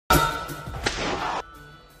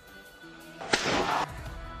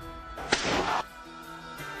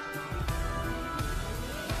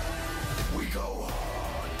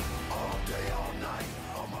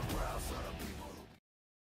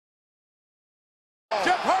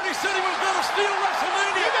Jeff Hardy said he was going to steal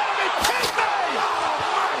WrestleMania. You gotta be kidding me! Oh,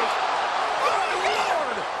 my! Good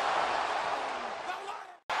Lord!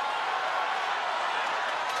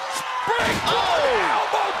 Springboard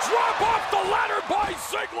elbow drop off the ladder by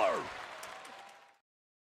Ziggler.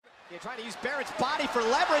 You're trying to use Barrett's body for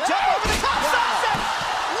leverage. Up over the top. Sunset!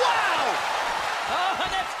 Wow! Oh,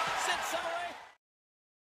 and that's sent Samurai.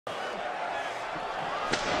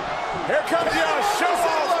 Here comes your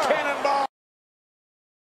show-off cannonball.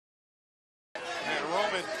 And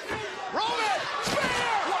Roman.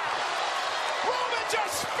 Spear! Wow! Roman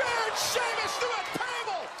just speared Sheamus through a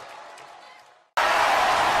table.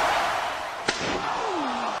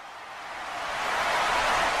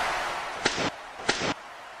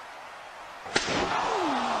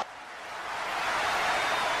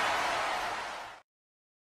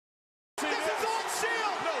 This is on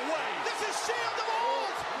Shield. No way. This is Shield of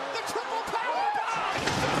old. The triple power bomb.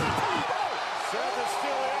 Seth is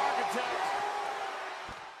still the architect.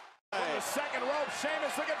 On the second rope,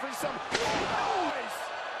 Sheamus looking for some noise.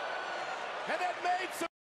 And that made some.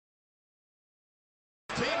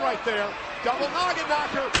 Team right there. Double noggin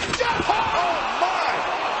knocker. Jeff Hardy. Oh, my.